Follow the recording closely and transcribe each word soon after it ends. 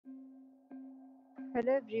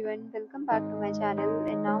Hello everyone, welcome back to my channel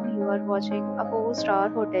and now you are watching a 4-star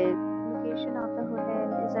hotel. Location of the hotel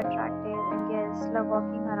is attractive and guests love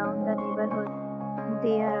walking around the neighborhood.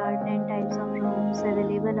 There are 10 types of rooms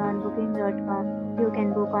available on booking.com. You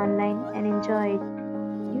can book online and enjoy it.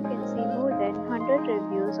 You can see more than 100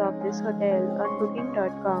 reviews of this hotel on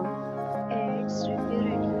booking.com. Its review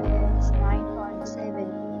rating is 9.7,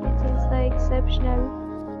 which is the exceptional.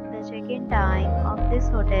 The check-in time of this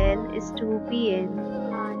hotel is 2 p.m.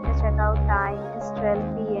 and the check-out time is 12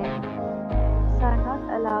 p.m. Pets are not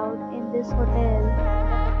allowed in this hotel. The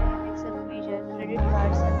hotel accepts major credit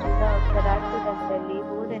cards and reserves the right to temporarily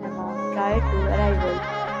hold an amount prior to arrival.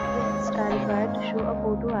 Guests are required to show a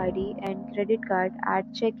photo ID and credit card at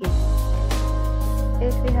check-in.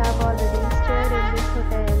 If you have already stayed in this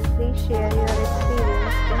hotel, please share your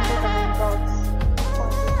experience in the comment box. For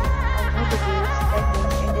booking or more details, check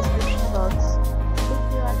link in description box. If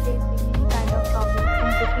you are facing any kind of problem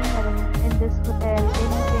in booking a room in this hotel, then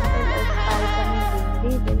you can tell us by commenting.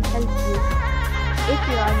 We will help you. If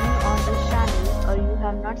you are new on this channel or you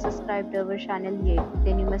have not subscribed our channel yet,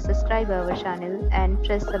 then you must subscribe our channel and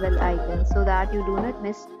press the bell icon so that you do not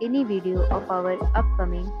miss any video of our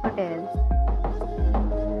upcoming hotel.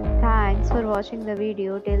 Thanks for watching the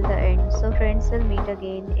video till the end. So friends, will meet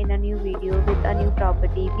again in a new video with a new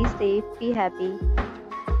property. Be safe, be happy.